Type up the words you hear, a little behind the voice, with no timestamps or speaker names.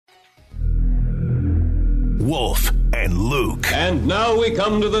Wolf, and Luke. And now we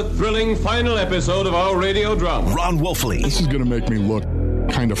come to the thrilling final episode of our radio drama. Ron Wolfley. This is going to make me look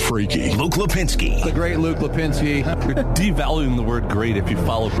kind of freaky. Luke Lipinski. The great Luke Lipinski. You're devaluing the word great if you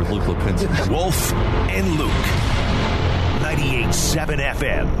followed with Luke Lipinski. Wolf and Luke. 98.7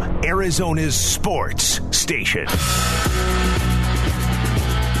 FM, Arizona's sports station.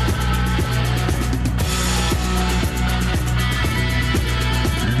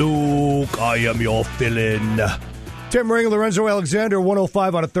 Luke, I am your fill-in. Tim Ring and Lorenzo Alexander,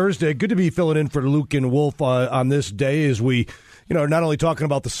 105 on a Thursday. Good to be filling in for Luke and Wolf on this day as we, not only talking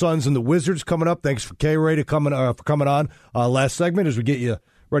about the Suns and the Wizards coming up. Thanks for K-Ray for coming on last segment as we get you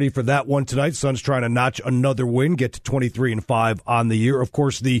ready for that one tonight. Suns trying to notch another win, get to 23-5 on the year. Of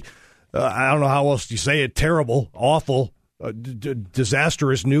course, the I don't know how else you say it, terrible, awful,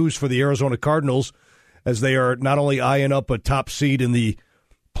 disastrous news for the Arizona Cardinals as they are not only eyeing up a top seed in the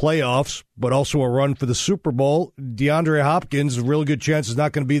playoffs, but also a run for the Super Bowl. DeAndre Hopkins, a real good chance, is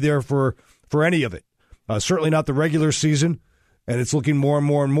not going to be there for any of it. Certainly not the regular season, and it's looking more and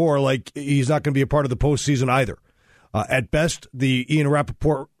more and more like he's not going to be a part of the postseason either. At best, the Ian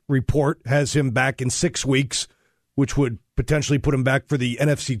Rappaport report has him back in 6 weeks, which would potentially put him back for the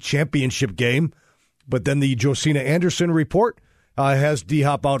NFC Championship game. But then the Josina Anderson report has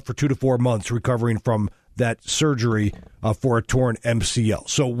D-Hop out for 2 to 4 months, recovering from that surgery for a torn MCL.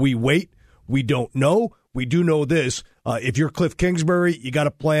 So we wait. We don't know. We do know this. If you're Cliff Kingsbury, you got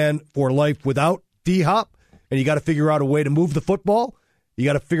to plan for life without D-Hop, and you got to figure out a way to move the football. You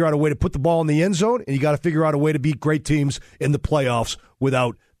got to figure out a way to put the ball in the end zone, and you got to figure out a way to beat great teams in the playoffs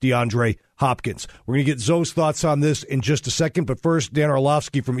without DeAndre Hopkins. We're going to get Zoe's thoughts on this in just a second, but first, Dan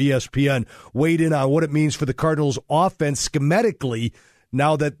Orlovsky from ESPN weighed in on what it means for the Cardinals' offense schematically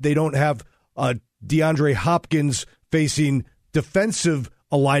now that they don't have DeAndre Hopkins facing defensive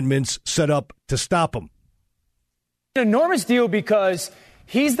alignments set up to stop him. An enormous deal because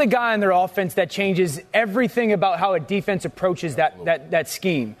he's the guy in their offense that changes everything about how a defense approaches that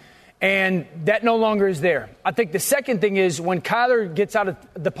scheme. And that no longer is there. I think the second thing is when Kyler gets out of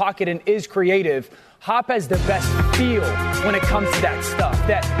the pocket and is creative, Hop has the best feel when it comes to that stuff.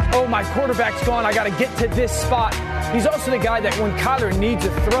 That, oh, my quarterback's gone, I got to get to this spot. He's also the guy that when Kyler needs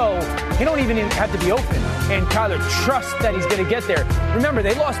a throw, he don't even have to be open. And Kyler trusts that he's going to get there. Remember,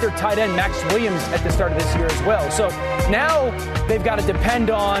 they lost their tight end, Max Williams, at the start of this year as well. So now they've got to depend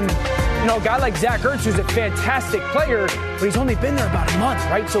on, a guy like Zach Ertz, who's a fantastic player, but he's only been there about a month,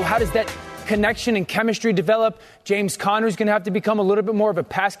 right? So how does that connection and chemistry develop? James Conner's going to have to become a little bit more of a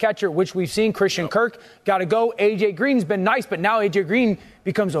pass catcher, which we've seen. Christian Kirk got to go. A.J. Green's been nice, but now A.J. Green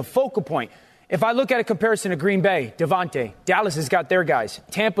becomes a focal point. If I look at a comparison to Green Bay, Devontae, Dallas has got their guys.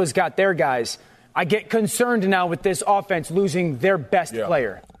 Tampa's got their guys. I get concerned now with this offense losing their best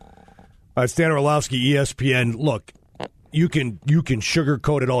player. It's Dan Orlovsky, ESPN. Look, you can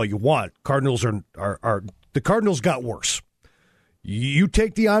sugarcoat it all you want. Cardinals are the Cardinals got worse. You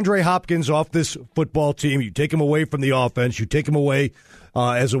take DeAndre Hopkins off this football team, you take him away from the offense, you take him away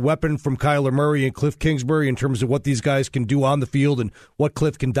as a weapon from Kyler Murray and Cliff Kingsbury in terms of what these guys can do on the field and what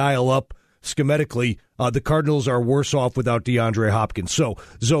Cliff can dial up schematically. The Cardinals are worse off without DeAndre Hopkins. So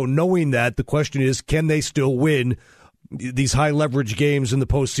knowing that, the question is, can they still win these high-leverage games in the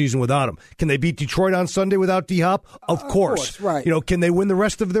postseason without him? Can they beat Detroit on Sunday without D-Hop? Of course. Right. Can they win the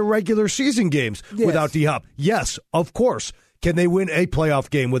rest of their regular season games without D-Hop? Yes, of course. Can they win a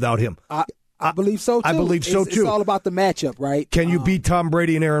playoff game without him? I believe so, too. I believe so, too. It's all about the matchup, right? Can you beat Tom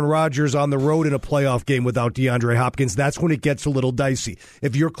Brady and Aaron Rodgers on the road in a playoff game without DeAndre Hopkins? That's when it gets a little dicey.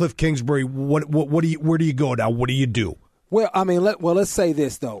 If you're Cliff Kingsbury, where do you go now? What do you do? Well, I mean, let's say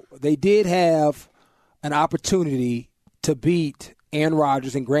this, though. They did have an opportunity to beat Aaron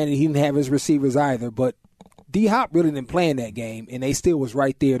Rodgers, and granted, he didn't have his receivers either, but D-Hop really didn't play in that game, and they still was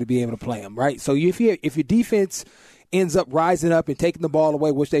right there to be able to play him, right? So if your defense ends up rising up and taking the ball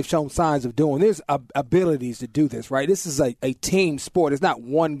away, which they've shown signs of doing, there's abilities to do this, right? This is a team sport. It's not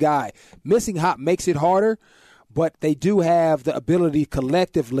one guy. Missing Hop makes it harder, but they do have the ability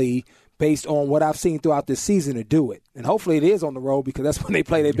collectively, based on what I've seen throughout this season, to do it. And hopefully it is on the road because that's when they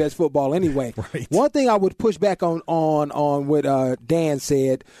play their best football anyway. Right. One thing I would push back on what Dan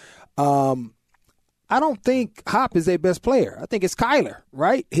said, I don't think Hop is their best player. I think it's Kyler,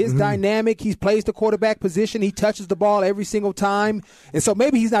 right? His dynamic, he plays the quarterback position. He touches the ball every single time. And so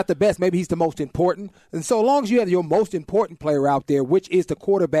maybe he's not the best. Maybe he's the most important. And so long as you have your most important player out there, which is the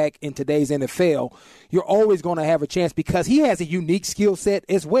quarterback in today's NFL, you're always going to have a chance because he has a unique skill set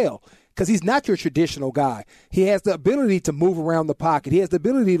as well. Because he's not your traditional guy. He has the ability to move around the pocket. He has the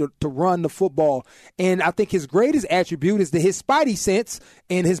ability to run the football. And I think his greatest attribute is his spidey sense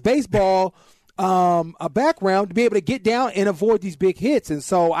and his baseball a background to be able to get down and avoid these big hits. And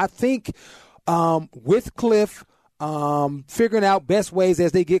so I think with Cliff figuring out best ways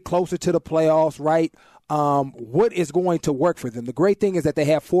as they get closer to the playoffs, right, what is going to work for them. The great thing is that they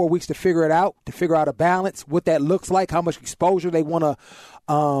have 4 weeks to figure it out, to figure out a balance, what that looks like, how much exposure they want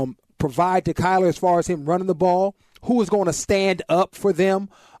to provide to Kyler as far as him running the ball, who is going to stand up for them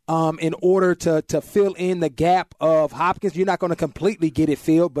in order to fill in the gap of Hopkins. You're not going to completely get it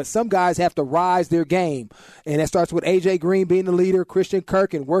filled, but some guys have to rise their game. And that starts with A.J. Green being the leader, Christian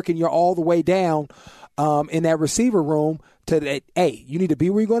Kirk, and working you all the way down in that receiver room to that, hey, you need to be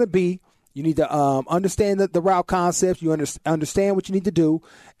where you're going to be. You need to understand the route concepts. You understand what you need to do.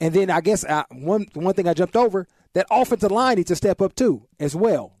 And then I guess one thing I jumped over, that offensive line needs to step up too as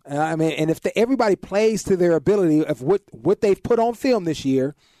well. And if everybody plays to their ability of what they've put on film this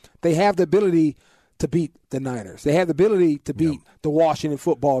year, they have the ability to beat the Niners. They have the ability to beat the Washington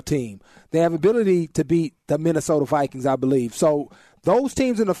football team. They have the ability to beat the Minnesota Vikings, I believe. So those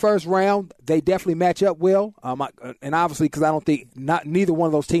teams in the first round, they definitely match up well. And obviously, because I don't think neither one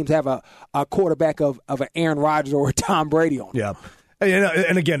of those teams have a quarterback of an Aaron Rodgers or a Tom Brady on. Yeah.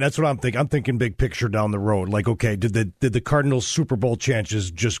 And again, that's what I'm thinking. I'm thinking big picture down the road. Like, okay, did the Cardinals' Super Bowl chances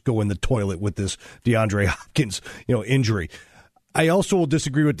just go in the toilet with this DeAndre Hopkins, injury? I also will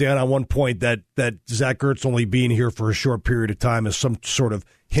disagree with Dan on one point that Zach Ertz only being here for a short period of time is some sort of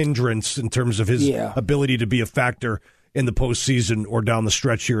hindrance in terms of his ability to be a factor in the postseason or down the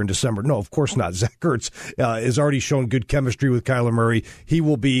stretch here in December. No, of course not. Zach Ertz has already shown good chemistry with Kyler Murray. He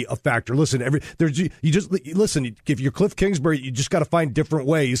will be a factor. Listen, if you're Cliff Kingsbury, you just got to find different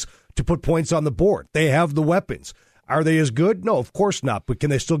ways to put points on the board. They have the weapons. Are they as good? No, of course not. But can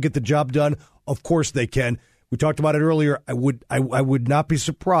they still get the job done? Of course they can. We talked about it earlier. I would not be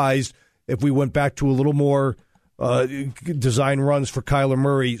surprised if we went back to a little more design runs for Kyler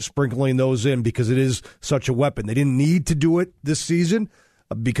Murray, sprinkling those in because it is such a weapon. They didn't need to do it this season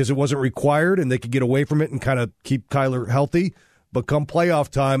because it wasn't required and they could get away from it and kind of keep Kyler healthy. But come playoff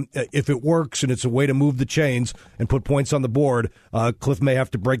time, if it works and it's a way to move the chains and put points on the board, Cliff may have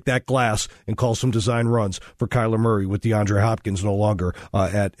to break that glass and call some design runs for Kyler Murray with DeAndre Hopkins no longer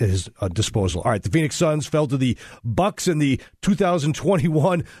at his disposal. All right, the Phoenix Suns fell to the Bucks in the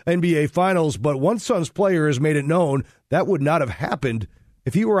 2021 NBA Finals, but one Suns player has made it known that would not have happened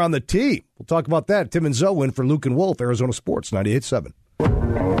if he were on the team. We'll talk about that. Tim and Zoe in for Luke and Wolf, Arizona Sports 98.7.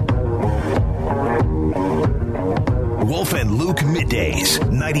 Wolf and Luke middays,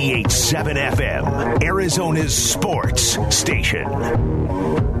 98.7 FM, Arizona's sports station.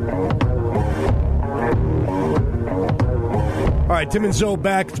 All right, Tim and Zoe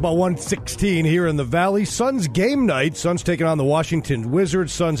back. It's about 1:16 here in the Valley. Suns game night. Suns taking on the Washington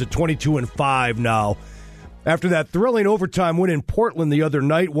Wizards. Suns at 22-5 now. After that thrilling overtime win in Portland the other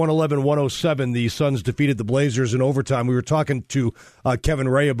night, 111-107, the Suns defeated the Blazers in overtime. We were talking to Kevin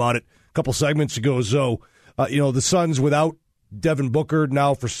Ray about it a couple segments ago, Zoe. The Suns without Devin Booker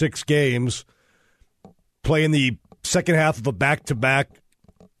now for 6 games, playing the second half of a back-to-back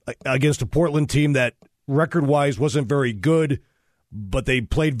against a Portland team that record-wise wasn't very good, but they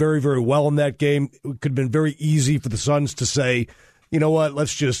played very, very well in that game. It could have been very easy for the Suns to say, you know what,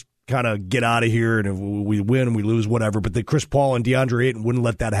 let's just kind of get out of here, and if we win, we lose, whatever. But Chris Paul and DeAndre Ayton wouldn't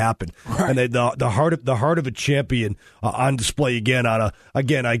let that happen. Right. And the heart of a champion on display again.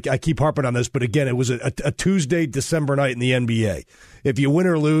 I keep harping on this, but again, it was a Tuesday, December night in the NBA. If you win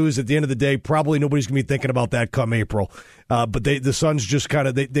or lose, at the end of the day, probably nobody's going to be thinking about that come April. But the Suns just kind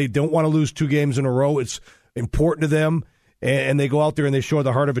of they don't want to lose 2 games in a row. It's important to them. And they go out there and they show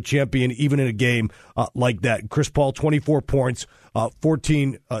the heart of a champion, even in a game like that. Chris Paul, 24 points,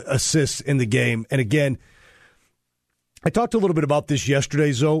 14 assists in the game. And again, I talked a little bit about this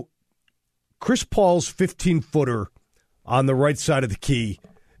yesterday, Zoe. Chris Paul's 15-footer on the right side of the key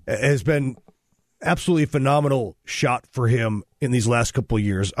has been absolutely a phenomenal shot for him in these last couple of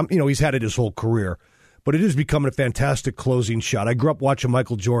years. He's had it his whole career, but it is becoming a fantastic closing shot. I grew up watching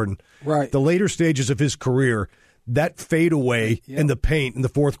Michael Jordan. Right. The later stages of his career, that fadeaway in the paint in the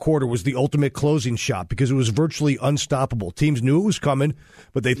fourth quarter was the ultimate closing shot because it was virtually unstoppable. Teams knew it was coming,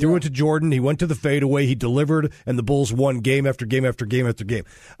 but they threw it to Jordan. He went to the fadeaway. He delivered, and the Bulls won game after game after game after game.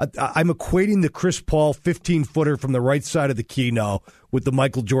 I'm equating the Chris Paul 15-footer from the right side of the key now with the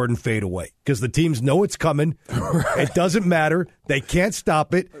Michael Jordan fadeaway because the teams know it's coming. Right. It doesn't matter. They can't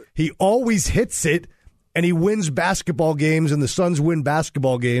stop it. He always hits it, and he wins basketball games, and the Suns win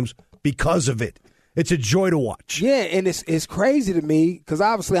basketball games because of it. It's a joy to watch. Yeah, and it's crazy to me because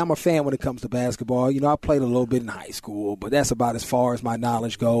obviously I'm a fan when it comes to basketball. I played a little bit in high school, but that's about as far as my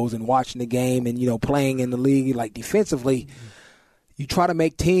knowledge goes. And watching the game and, playing in the league, like defensively, you try to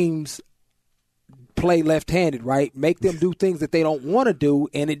make teams play left-handed, right? Make them do things that they don't want to do,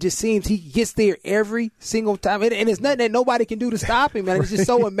 and it just seems he gets there every single time. And it's nothing that nobody can do to stop him, man. It's just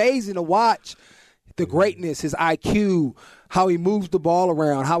so amazing to watch the greatness, his IQ, how he moves the ball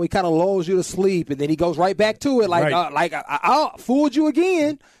around, how he kind of lulls you to sleep, and then he goes right back to it I fooled you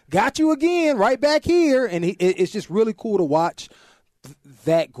again, got you again, right back here. And it's just really cool to watch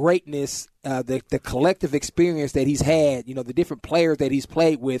that greatness, the collective experience that he's had, the different players that he's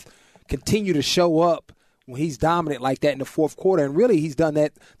played with continue to show up when he's dominant like that in the fourth quarter. And really he's done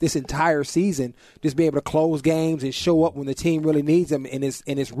that this entire season, just being able to close games and show up when the team really needs him. And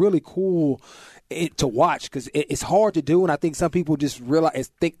it's really cool to watch because it's hard to do. And I think some people just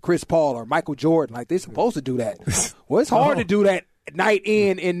think Chris Paul or Michael Jordan, like they're supposed to do that. Well, it's hard to do that night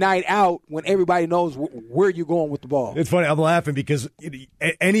in and night out when everybody knows where you're going with the ball. It's funny. I'm laughing because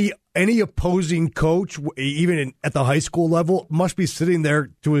any opposing coach, even at the high school level, must be sitting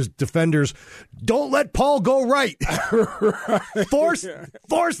there to his defenders. Don't let Paul go right. Force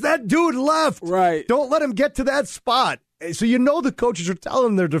that dude left. Right. Don't let him get to that spot. So the coaches are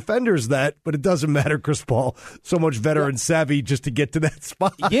telling their defenders that, but it doesn't matter. Chris Paul, so much veteran savvy just to get to that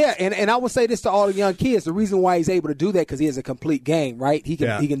spot. Yeah, and I would say this to all the young kids. The reason why he's able to do that because he has a complete game, right? He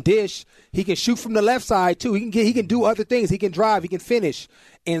can dish, he can shoot from the left side too. He can do other things. He can drive, he can finish,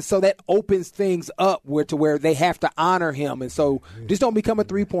 and so that opens things up where they have to honor him. And so just don't become a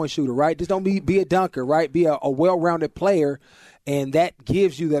 3-point shooter, right? Just don't be a dunker, right? Be a well-rounded player. And that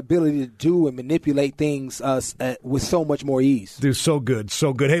gives you the ability to do and manipulate things with so much more ease. Dude, so good,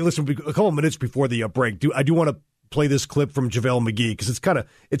 so good. Hey, listen, a couple of minutes before the break, I do want to play this clip from JaVale McGee because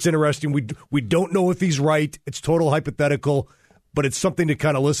it's interesting. We don't know if he's right. It's total hypothetical, but it's something to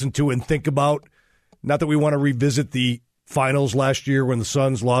kind of listen to and think about. Not that we want to revisit the finals last year when the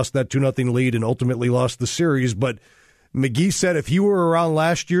Suns lost that 2-0 lead and ultimately lost the series, but McGee said if he were around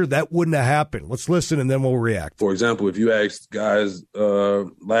last year, that wouldn't have happened. Let's listen, and then we'll react. For example, if you asked guys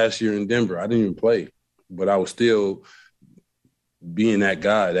last year in Denver, I didn't even play, but I was still being that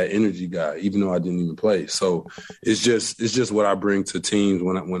guy, that energy guy, even though I didn't even play. So it's just what I bring to teams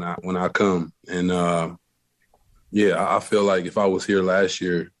when I come. And, I feel like if I was here last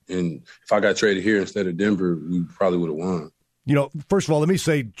year and if I got traded here instead of Denver, we probably would have won. First of all, let me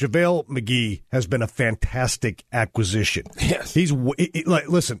say JaVale McGee has been a fantastic acquisition. Yes.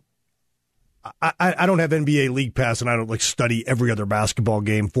 Listen, I don't have NBA League Pass and I don't study every other basketball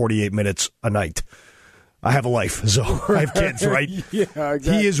game 48 minutes a night. I have a life, so I have kids, right? Yeah,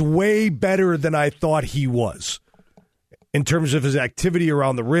 exactly. He is way better than I thought he was in terms of his activity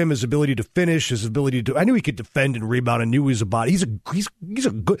around the rim, his ability to finish, his ability to. I knew he could defend and rebound. I knew he was about. He's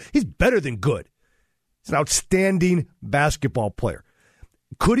better than good. He's an outstanding basketball player.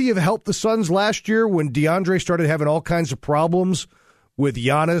 Could he have helped the Suns last year when DeAndre started having all kinds of problems with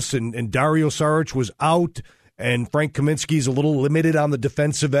Giannis and Dario Saric was out and Frank Kaminsky's a little limited on the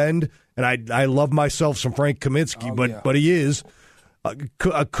defensive end? And I love myself some Frank Kaminsky, but he is.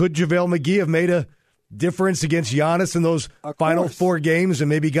 Could JaVale McGee have made a difference against Giannis in those final 4 games and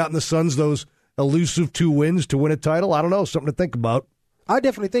maybe gotten the Suns those elusive 2 wins to win a title? I don't know. Something to think about. I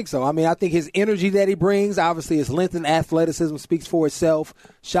definitely think so. I mean, I think his energy that he brings, obviously his length and athleticism speaks for itself,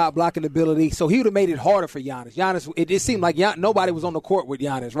 shot blocking ability. So he would have made it harder for Giannis. It seemed like nobody was on the court with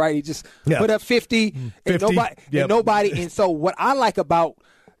Giannis, right? He just put up 50 and nobody. And so what I like about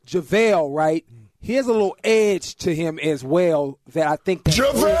JaVale, right, he has a little edge to him as well that I think.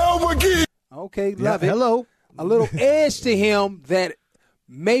 JaVale McGee! Okay, love it. Hello. A little edge to him that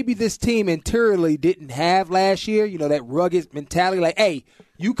maybe this team interiorly didn't have last year, that rugged mentality. Like, hey,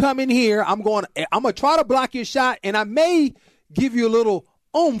 you come in here, I'm going to try to block your shot, and I may give you a little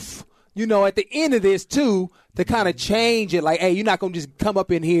oomph, at the end of this, too, to kind of change it. Like, hey, you're not going to just come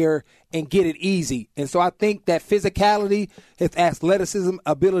up in here and get it easy. And so I think that physicality, his athleticism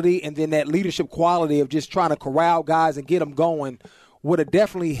ability, and then that leadership quality of just trying to corral guys and get them going would have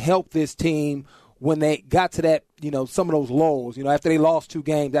definitely helped this team when they got to that, some of those lulls, after they lost 2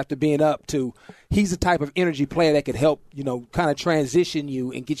 games after being up to, he's the type of energy player that could help, kind of transition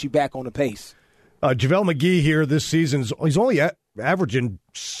you and get you back on the pace. JaVale McGee here this season, he's only averaging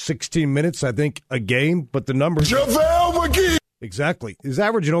 16 minutes, I think, a game, but the numbers. JaVale McGee! Exactly. He's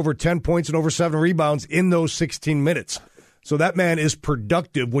averaging over 10 points and over 7 rebounds in those 16 minutes. So that man is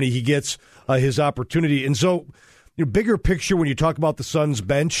productive when he gets his opportunity. And so, bigger picture when you talk about the Suns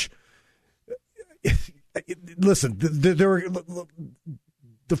bench, listen, the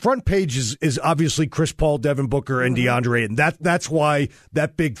front page is obviously Chris Paul, Devin Booker, and DeAndre, and that's why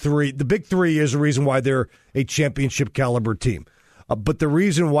that big three, the big three is the reason why they're a championship caliber team. But the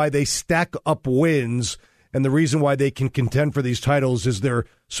reason why they stack up wins And the reason why they can contend for these titles is their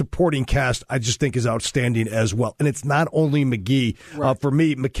supporting cast, I just think, is outstanding as well. And it's not only McGee. Right. For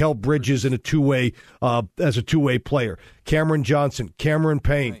me, Mikal Bridges in a two-way as a two-way player. Cameron Johnson, Cameron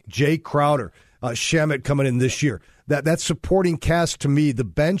Payne, right. Jay Crowder, Shamet coming in this year. That supporting cast, to me, the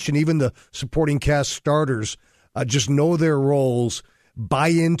bench and even the supporting cast starters just know their roles, buy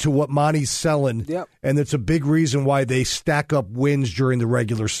into what Monty's selling, yep. And it's a big reason why they stack up wins during the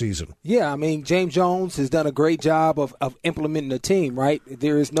regular season. Yeah, I mean, James Jones has done a great job of implementing the team, right?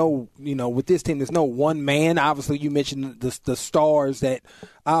 There is no, with this team, there's no one man. Obviously, you mentioned the stars that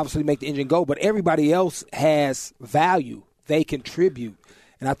obviously make the engine go, but everybody else has value. They contribute.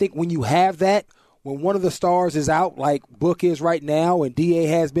 And I think when you have that, when one of the stars is out, like Book is right now and D.A.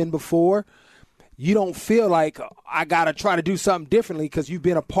 has been before, you don't feel like I got to try to do something differently because you've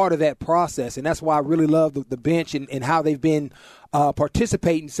been a part of that process. And that's why I really love the bench and how they've been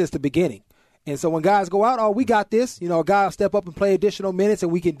participating since the beginning. And so when guys go out, we got this. A guy will step up and play additional minutes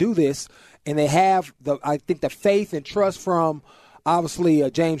and we can do this. And they have, I think, the faith and trust from obviously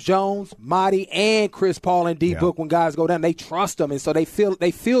James Jones, Marty, and Chris Paul and D. Book. When guys go down, they trust them. And so they feel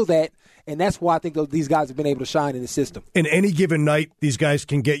that. And that's why I think these guys have been able to shine in the system. In any given night, these guys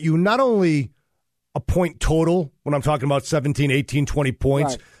can get you not only a point total when I'm talking about 17, 18, 20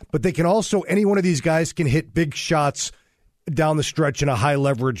 points, right. But they can also, any one of these guys can hit big shots down the stretch in a high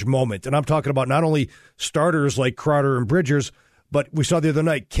leverage moment. And I'm talking about not only starters like Crowder and Bridgers, but we saw the other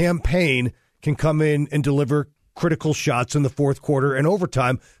night, Cam Payne can come in and deliver critical shots in the fourth quarter and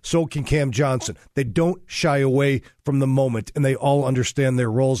overtime. So can Cam Johnson. They don't shy away from the moment, and they all understand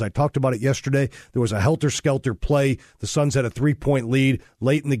their roles. I talked about it yesterday. There was a helter-skelter play. The Suns had a 3-point lead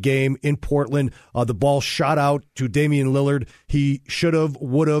late in the game in Portland. The ball shot out to Damian Lillard. He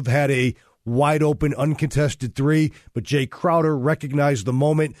would have had a wide-open, uncontested three, but Jay Crowder recognized the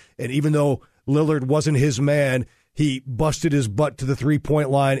moment, and even though Lillard wasn't his man, he busted his butt to the three-point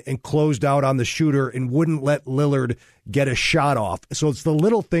line and closed out on the shooter and wouldn't let Lillard get a shot off. So it's the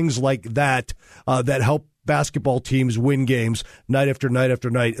little things like that that help basketball teams win games night after night after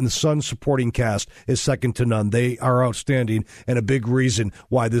night, and the Suns supporting cast is second to none. They are outstanding and a big reason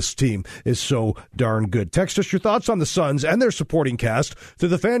why this team is so darn good. Text us your thoughts on the Suns and their supporting cast to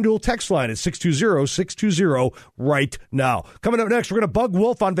the FanDuel text line at 620-620 right now. Coming up next, we're going to bug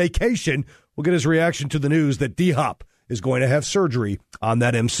Wolf on vacation. We'll get his reaction to the news that D-Hop is going to have surgery on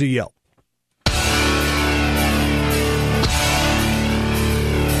that MCL.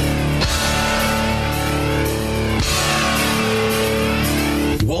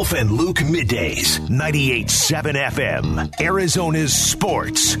 Wolf and Luke middays, 98.7 FM, Arizona's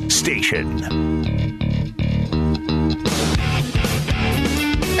sports station.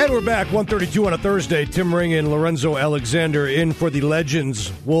 And we're back, 1:32 on a Thursday. Tim Ring and Lorenzo Alexander in for the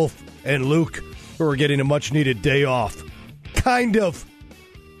legends, Wolf and Luke, who are getting a much-needed day off. Kind of.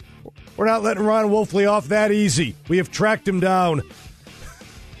 We're not letting Ron Wolfley off that easy. We have tracked him down.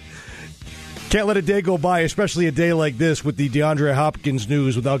 Can't let a day go by, especially a day like this with the DeAndre Hopkins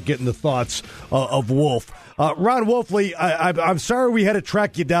news, without getting the thoughts of Wolf. Ron Wolfley, I'm sorry we had to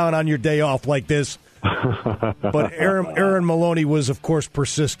track you down on your day off like this. But Aaron Maloney was, of course,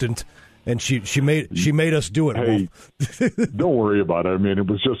 persistent, and she made us do it. Hey, don't worry about it. I mean, it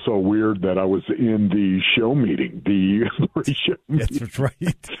was just so weird that I was in the show meeting, the pre-show meeting. That's right.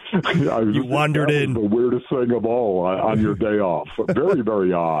 You wandered in. The weirdest thing of all on your day off. Very,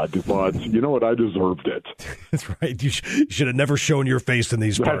 very odd, but you know what? I deserved it. That's right. You should have never shown your face in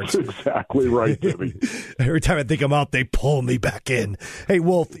these parts. That's exactly right, Jimmy. Every time I think I'm out, they pull me back in. Hey,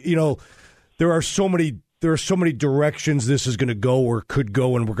 Wolf, there are so many directions this is going to go or could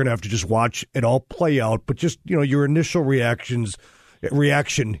go, and we're going to have to just watch it all play out. But just, your initial reaction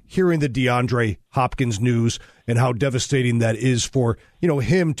hearing the DeAndre Hopkins news and how devastating that is for,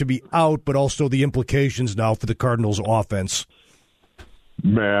 him to be out, but also the implications now for the Cardinals offense.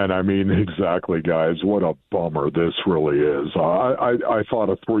 Man, I mean, exactly, guys. What a bummer this really is. I thought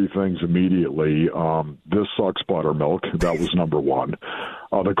of three things immediately. This sucks buttermilk. That was number one.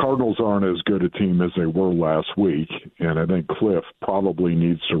 The Cardinals aren't as good a team as they were last week, and I think Cliff probably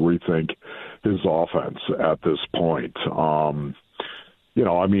needs to rethink his offense at this point.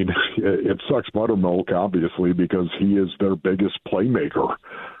 It sucks buttermilk, obviously, because he is their biggest playmaker.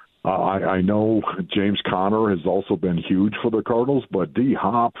 I know James Conner has also been huge for the Cardinals, but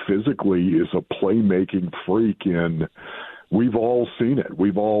D-Hop physically is a playmaking freak, and we've all seen it.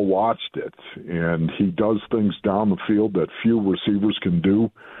 We've all watched it, and he does things down the field that few receivers can do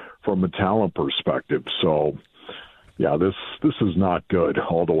from a talent perspective. So, yeah, this is not good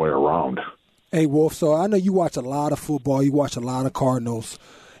all the way around. Hey, Wolf, so I know you watch a lot of football. You watch a lot of Cardinals,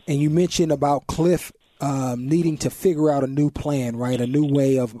 and you mentioned about Cliff needing to figure out a new plan, right? A new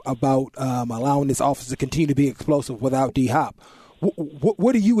way about allowing this offense to continue to be explosive without D-Hop.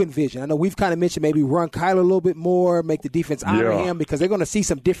 What do you envision? I know we've kind of mentioned maybe run Kyler a little bit more, make the defense honor him, because they're going to see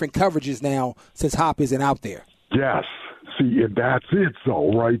some different coverages now since Hop isn't out there. Yes. See, and that's it,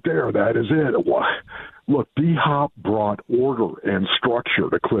 though, right there. That is it. Look, D-Hop brought order and structure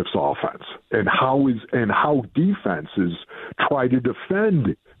to Cliff's offense, and how defenses try to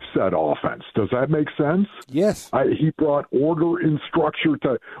defend said offense. Does that make sense? Yes. He brought order and structure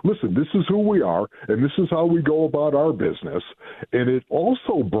to, listen, this is who we are, and this is how we go about our business. And it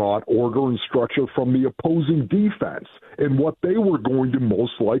also brought order and structure from the opposing defense and what they were going to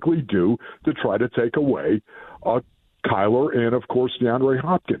most likely do to try to take away Kyler and, of course, DeAndre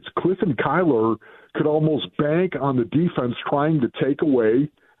Hopkins. Cliff and Kyler could almost bank on the defense trying to take away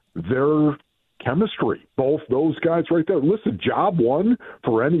their chemistry. Both those guys right there. Listen, job one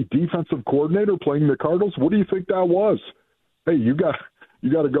for any defensive coordinator playing the Cardinals, what do you think that was? Hey, you got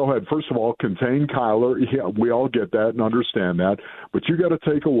to go ahead. First of all, contain Kyler. Yeah, we all get that and understand that. But you got to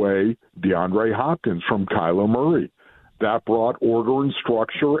take away DeAndre Hopkins from Kyler Murray. That brought order and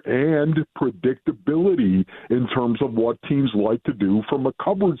structure and predictability in terms of what teams like to do from a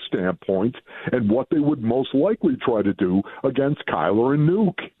coverage standpoint and what they would most likely try to do against Kyler and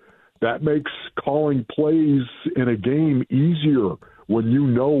Nuke. That makes calling plays in a game easier when you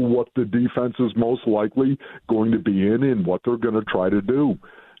know what the defense is most likely going to be in and what they're going to try to do.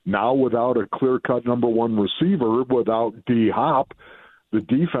 Now, without a clear-cut number one receiver, without D-Hop, the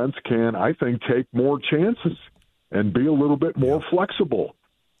defense can, I think, take more chances and be a little bit more flexible.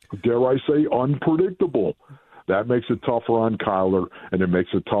 Dare I say unpredictable. That makes it tougher on Kyler, and it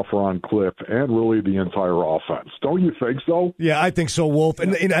makes it tougher on Cliff and really the entire offense. Don't you think so? Yeah, I think so, Wolf.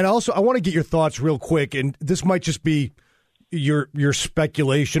 And also, I want to get your thoughts real quick, and this might just be your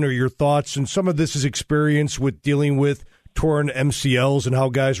speculation or your thoughts, and some of this is experience with dealing with torn MCLs and how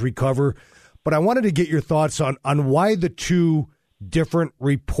guys recover. But I wanted to get your thoughts on why the two different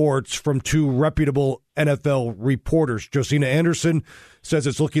reports from two reputable NFL reporters. Josina Anderson says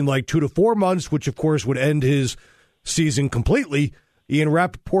it's looking like 2 to 4 months, which of course would end his season completely. Ian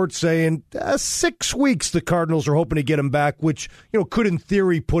Rappaport saying 6 weeks the Cardinals are hoping to get him back, which could in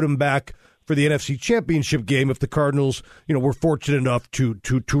theory put him back for the NFC Championship game if the Cardinals were fortunate enough to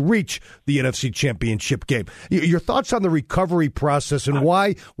reach the NFC Championship game. Your thoughts on the recovery process and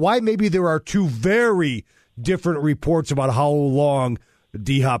why maybe there are two very different reports about how long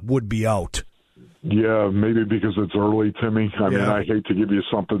D-Hop would be out? Yeah, maybe because it's early, Timmy. I mean, I hate to give you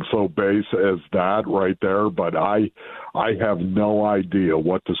something so base as that right there, but I have no idea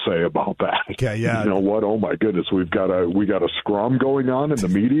what to say about that. Okay, yeah. You know what? Oh my goodness, we got a scrum going on in the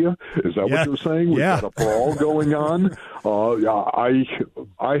media. Is that what you're saying? We've got a brawl going on.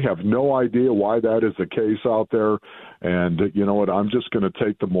 I have no idea why that is the case out there. And you know what? I'm just going to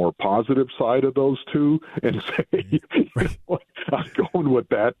take the more positive side of those two and say, I'm going with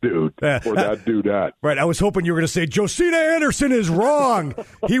that dude or that dudette. Right. I was hoping you were going to say Josina Anderson is wrong.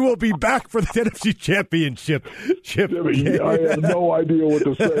 He will be back for the NFC Championship. I have no idea what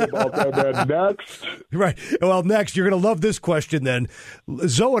to say about that, man. Next. Right. Well, next, you're going to love this question then.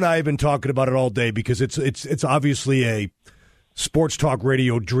 Zoe and I have been talking about it all day because it's obviously a sports talk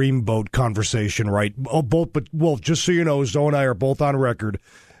radio dreamboat conversation, right? But Wolf, just so you know, Zoe and I are both on record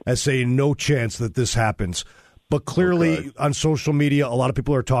as saying no chance that this happens. But clearly on social media, a lot of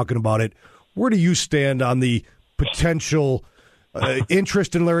people are talking about it. Where do you stand on the potential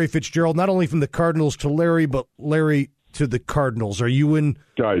interest in Larry Fitzgerald, not only from the Cardinals to Larry, but Larry to the Cardinals? Are you in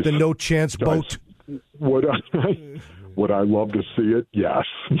the no chance boat? Would I love to see it? Yes.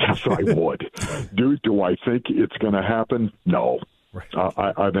 Yes, I would. Do I think it's going to happen? No. Right.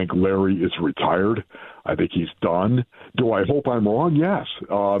 I think Larry is retired. I think he's done. Do I hope I'm wrong? Yes.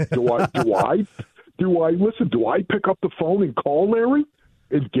 Do I pick up the phone and call Larry?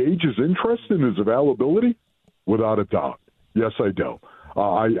 Engage his interest and his availability? Without a doubt. Yes, I do.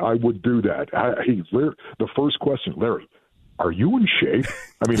 I would do that. Hey, Larry, the first question, Larry, are you in shape?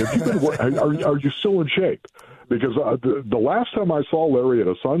 I mean, are you still in shape? Because the last time I saw Larry at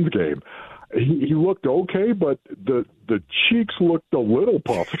a Suns game, he looked okay, but the cheeks looked a little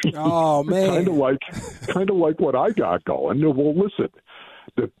puffy. Oh man, kind of like what I got going. Well, listen,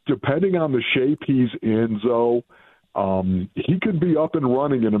 depending on the shape he's in, Zoe, he could be up and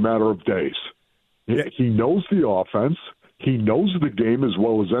running in a matter of days. He knows the offense. He knows the game as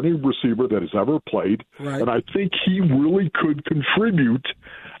well as any receiver that has ever played, and I think he really could contribute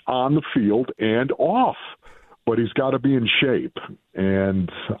on the field and off. But he's got to be in shape,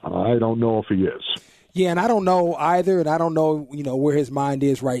 and I don't know if he is. Yeah, and I don't know either, and I don't know, where his mind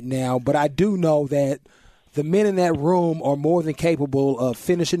is right now. But I do know that the men in that room are more than capable of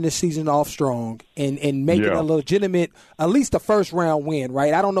finishing this season off strong and making a legitimate, at least a first-round win,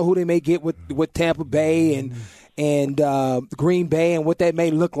 right? I don't know who they may get with Tampa Bay and Green Bay and what that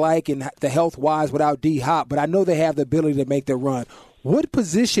may look like and the health-wise without D-Hop, but I know they have the ability to make their run. What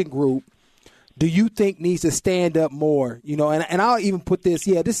position group do you think needs to stand up more? And I'll even put this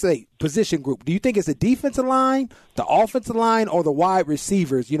is a position group. Do you think it's the defensive line, the offensive line, or the wide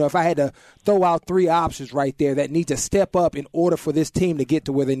receivers? If I had to throw out three options right there that need to step up in order for this team to get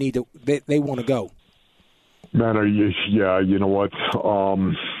to where they want to go. Man, you know what?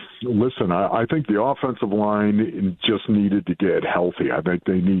 Listen, I think the offensive line just needed to get healthy. I think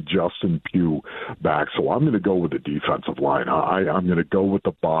they need Justin Pugh back. So I'm going to go with the defensive line. I'm going to go with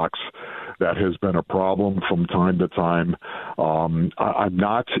the box. That has been a problem from time to time.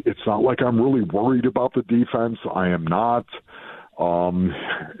 It's not like I'm really worried about the defense. I am not.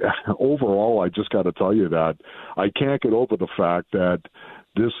 Overall, I just got to tell you that I can't get over the fact that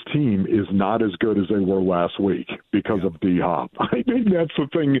this team is not as good as they were last week because of D-Hop. I think that's the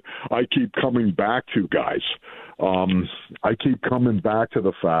thing I keep coming back to, guys. I keep coming back to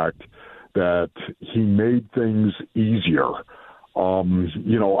the fact that he made things easier.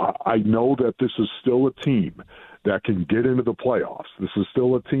 I know that this is still a team that can get into the playoffs. This is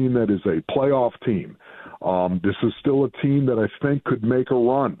still a team that is a playoff team. This is still a team that I think could make a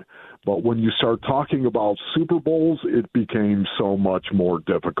run. But when you start talking about Super Bowls, it became so much more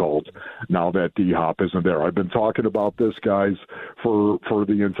difficult now that D-Hop isn't there. I've been talking about this, guys, for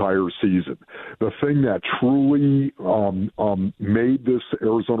the entire season. The thing that truly made this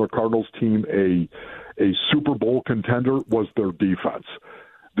Arizona Cardinals team a Super Bowl contender was their defense.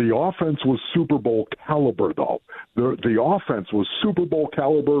 The offense was Super Bowl caliber, though. The offense was Super Bowl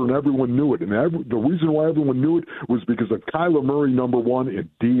caliber, and everyone knew it. And the reason why everyone knew it was because of Kyler Murray, number one, and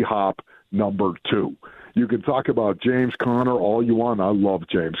D-Hop, number two. You can talk about James Conner all you want. I love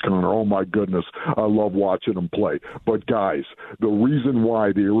James Conner. Oh, my goodness. I love watching him play. But, guys, the reason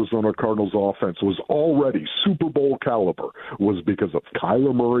why the Arizona Cardinals offense was already Super Bowl caliber was because of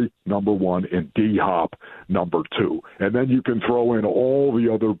Kyler Murray, number one, and D-Hop, number two. And then you can throw in all the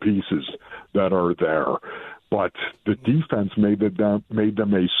other pieces that are there. But the defense made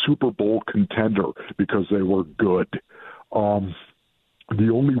them a Super Bowl contender because they were good. The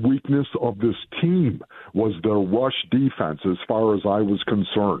only weakness of this team was their rush defense as far as I was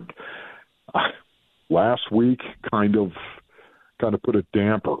concerned. Last week kind of put a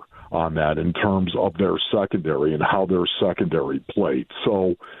damper on that in terms of their secondary and how their secondary played.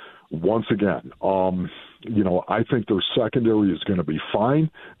 So once again, I think their secondary is going to be fine.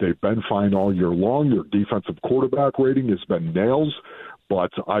 They've been fine all year long. Their defensive quarterback rating has been nails.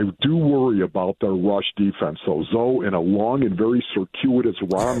 But I do worry about their rush defense. So, Zoe, in a long and very circuitous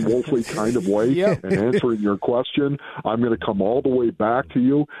Ron Wolfley kind of way, and answering your question, I'm going to come all the way back to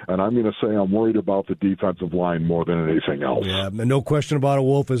you, and I'm going to say I'm worried about the defensive line more than anything else. Yeah, and no question about it,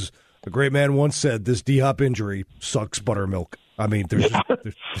 Wolf. As a great man once said, this D-Hop injury sucks buttermilk. I mean, there's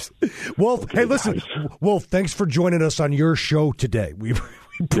Wolf, hey, listen, Wolf, thanks for joining us on your show today.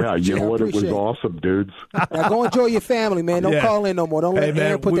 Yeah, you know what? It was awesome, dudes. Now go enjoy your family, man. Don't call in no more. Don't let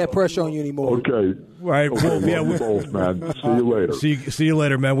Aaron put that pressure on you anymore. Okay. Right. Okay, we both, man. See you later. See you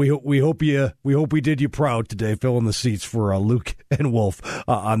later, man. We hope we did you proud today, filling the seats for Luke and Wolf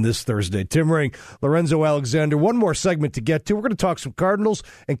on this Thursday. Tim Ring, Lorenzo Alexander. One more segment to get to. We're going to talk some Cardinals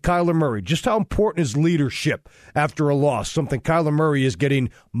and Kyler Murray. Just how important is leadership after a loss? Something Kyler Murray is getting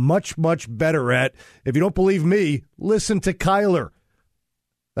much, much better at. If you don't believe me, listen to Kyler.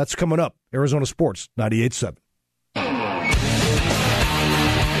 That's coming up. Arizona Sports 98.7.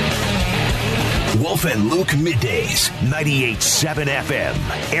 Wolf and Luke middays 98.7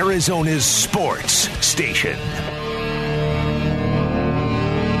 FM. Arizona's sports station.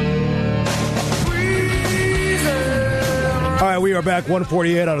 All right, we are back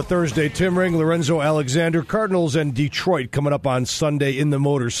 1:48 on a Thursday. Tim Ring, Lorenzo Alexander. Cardinals and Detroit coming up on Sunday in the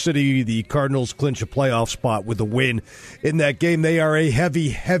Motor City. The Cardinals clinch a playoff spot with a win in that game. They are a heavy,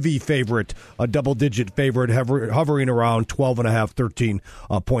 heavy favorite, a double-digit favorite, hovering around 12.5,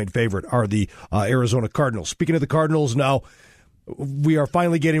 13-point favorite are the Arizona Cardinals. Speaking of the Cardinals now, we are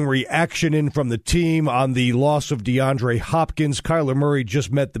finally getting reaction in from the team on the loss of DeAndre Hopkins. Kyler Murray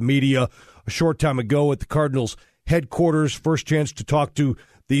just met the media a short time ago at the Cardinals headquarters. First chance to talk to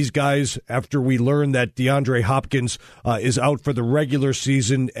these guys after we learned that DeAndre Hopkins is out for the regular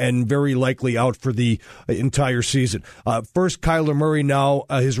season and very likely out for the entire season. First, Kyler Murray now,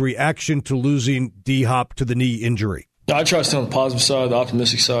 his reaction to losing D-Hop to the knee injury. No, I try to stay on the positive side, the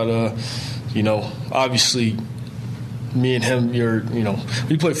optimistic side. Obviously, me and him, when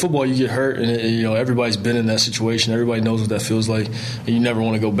you play football, you get hurt, and everybody's been in that situation. Everybody knows what that feels like, and you never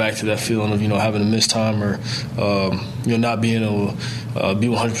want to go back to that feeling of having to miss time or not being able to be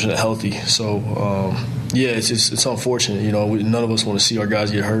 100% healthy. So it's unfortunate. None of us want to see our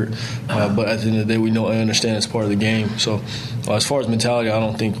guys get hurt, but at the end of the day, we know and understand it's part of the game. So as far as mentality, I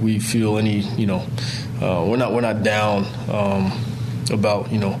don't think we feel any. We're not down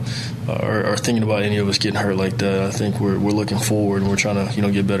about or thinking about any of us getting hurt like that. I think we're looking forward and we're trying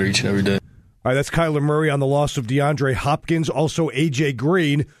to get better each and every day. All right, that's Kyler Murray on the loss of DeAndre Hopkins. Also, A.J.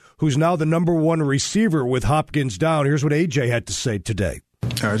 Green, who's now the number one receiver with Hopkins down. Here's what A.J. had to say today.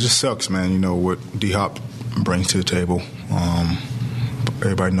 It just sucks, man. What D-Hop brings to the table.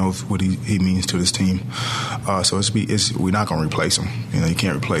 Everybody knows what he means to this team. So we're not going to replace him. You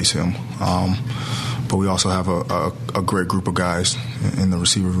can't replace him. But we also have a great group of guys in the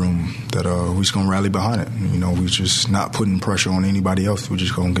receiver room that we're just going to rally behind it. We're just not putting pressure on anybody else. We're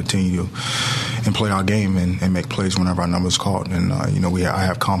just going to continue and play our game and make plays whenever our number's called. And, I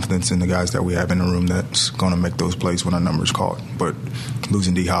have confidence in the guys that we have in the room that's going to make those plays when our number's called. But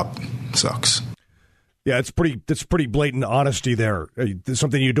losing D-Hop sucks. Yeah, it's pretty blatant honesty there. It's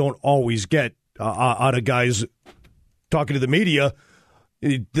something you don't always get out of guys talking to the media.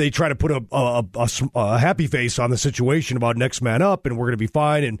 They try to put a happy face on the situation about next man up and we're going to be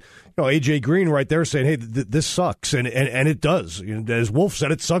fine. And A.J. Green right there saying, hey, this sucks. And it does. As Wolf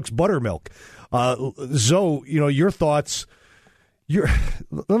said, it sucks buttermilk. Zoe, your thoughts.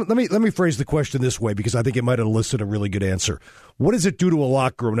 Let me phrase the question this way because I think it might elicit a really good answer. What does it do to a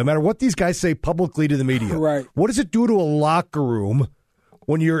locker room, no matter what these guys say publicly to the media? Right. What does it do to a locker room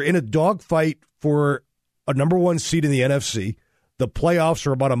when you're in a dogfight for a number one seed in the NFC? The playoffs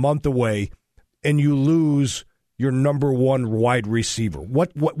are about a month away, and you lose your number one wide receiver.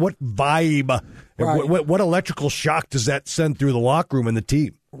 What vibe, right. what electrical shock does that send through the locker room and the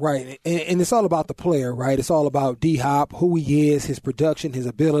team? Right, and it's all about the player, right? It's all about D-Hop, who he is, his production, his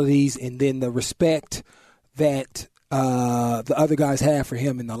abilities, and then the respect that the other guys have for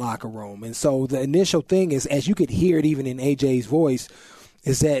him in the locker room. And so the initial thing is, as you could hear it even in AJ's voice,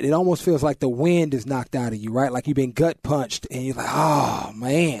 is that it almost feels like the wind is knocked out of you, right? Like you've been gut punched, and you're like, oh,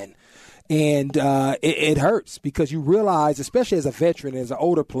 man. And it hurts because you realize, especially as a veteran, as an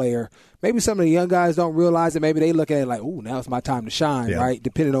older player, maybe some of the young guys don't realize it. Maybe they look at it like, ooh, now it's my time to shine, right?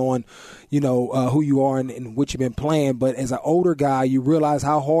 Depending on, who you are and what you've been playing. But as an older guy, you realize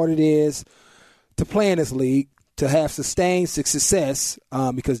how hard it is to play in this league, to have sustained success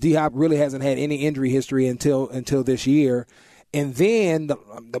because D-Hop really hasn't had any injury history until this year. And then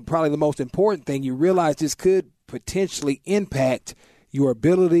probably the most important thing, you realize this could potentially impact your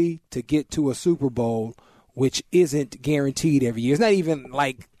ability to get to a Super Bowl, which isn't guaranteed every year. It's not even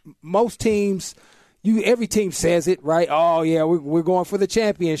like most teams, every team says it, right? Oh, yeah, we're going for the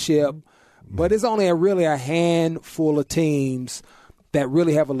championship. But it's only really a handful of teams that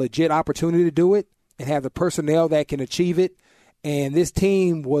really have a legit opportunity to do it and have the personnel that can achieve it. And this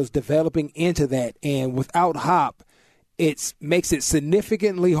team was developing into that. And without Hop, it makes it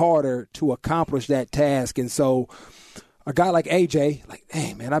significantly harder to accomplish that task. And so a guy like AJ, like,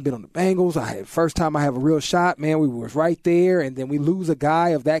 hey, man, I've been on the Bengals. First time I have a real shot, man, we were right there. And then we lose a guy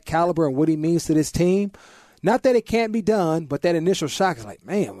of that caliber and what he means to this team. Not that it can't be done, but that initial shock is like,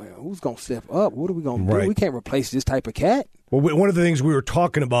 man who's going to step up? What are we going to do? We can't replace this type of cat. Well, one of the things we were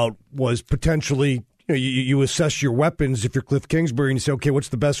talking about was potentially you assess your weapons if you're Cliff Kingsbury and you say, okay, what's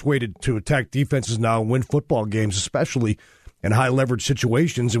the best way to attack defenses now and win football games, especially in high leverage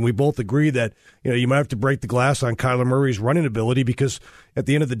situations. And we both agree that you might have to break the glass on Kyler Murray's running ability because at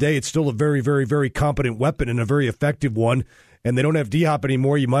the end of the day, it's still a very, very, very competent weapon and a very effective one. And they don't have D-Hop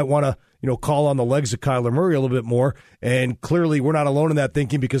anymore. You might want to call on the legs of Kyler Murray a little bit more. And clearly we're not alone in that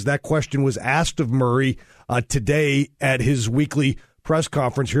thinking because that question was asked of Murray today at his weekly press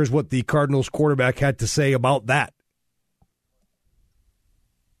conference. Here's what the Cardinals quarterback had to say about that.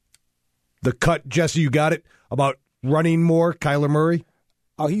 The cut, Jesse, you got it? About running more, Kyler Murray?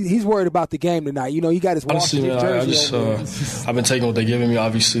 Oh, he's worried about the game tonight. He got his Washington jersey. I've been taking what they're giving me.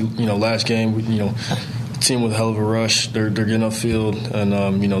 Obviously, last game, team with a hell of a rush. They're getting upfield,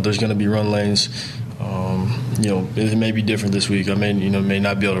 and there's going to be run lanes. It may be different this week. I may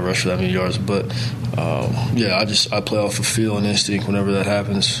not be able to rush for that many yards, but I play off of feel and instinct whenever that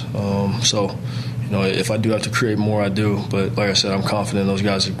happens. If I do have to create more, I do. But like I said, I'm confident those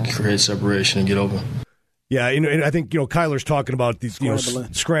guys can create separation and get open. Yeah, and I think Kyler's talking about these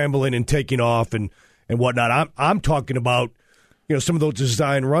scrambling and taking off and whatnot. I'm talking about some of those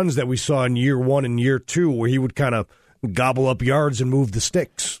design runs that we saw in year one and year two, where he would kind of gobble up yards and move the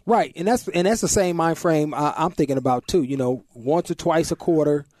sticks. Right, and that's the same mind frame I'm thinking about too. Once or twice a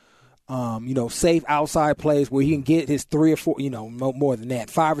quarter, safe outside plays where he can get his 3 or 4, more than that,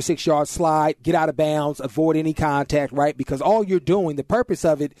 5 or 6 yard slide, get out of bounds, avoid any contact, right? Because all you're doing, the purpose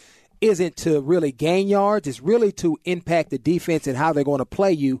of it isn't to really gain yards. It's really to impact the defense and how they're going to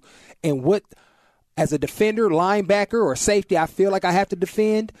play you. And what, as a defender, linebacker, or safety, I feel like I have to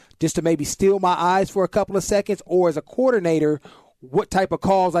defend just to maybe steal my eyes for a couple of seconds, or as a coordinator, what type of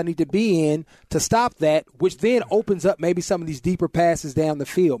calls I need to be in to stop that, which then opens up maybe some of these deeper passes down the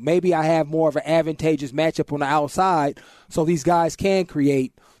field. Maybe I have more of an advantageous matchup on the outside so these guys can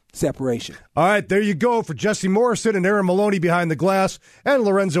create separation. All right, there you go. For Jesse Morrison and Aaron Maloney behind the glass and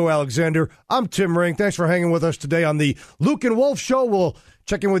Lorenzo Alexander, I'm Tim Ring. Thanks for hanging with us today on the Luke and Wolf Show. We'll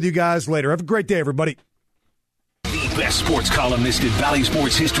check in with you guys later. Have a great day, everybody. The best sports columnist in Valley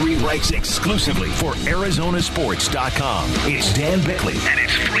sports history writes exclusively for ArizonaSports.com. It's Dan Bickley, and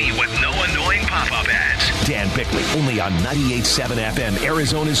it's free with no annoying pop-up ads. Dan Bickley, only on 98.7 FM,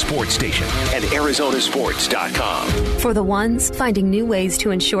 Arizona's sports station, and ArizonaSports.com. For the ones finding new ways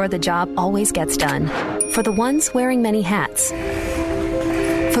to ensure the job always gets done. For the ones wearing many hats.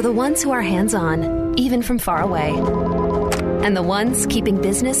 For the ones who are hands-on, even from far away. And the ones keeping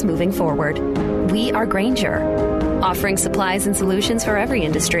business moving forward. We are Grainger, offering supplies and solutions for every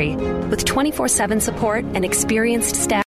industry with 24/7 support and experienced staff.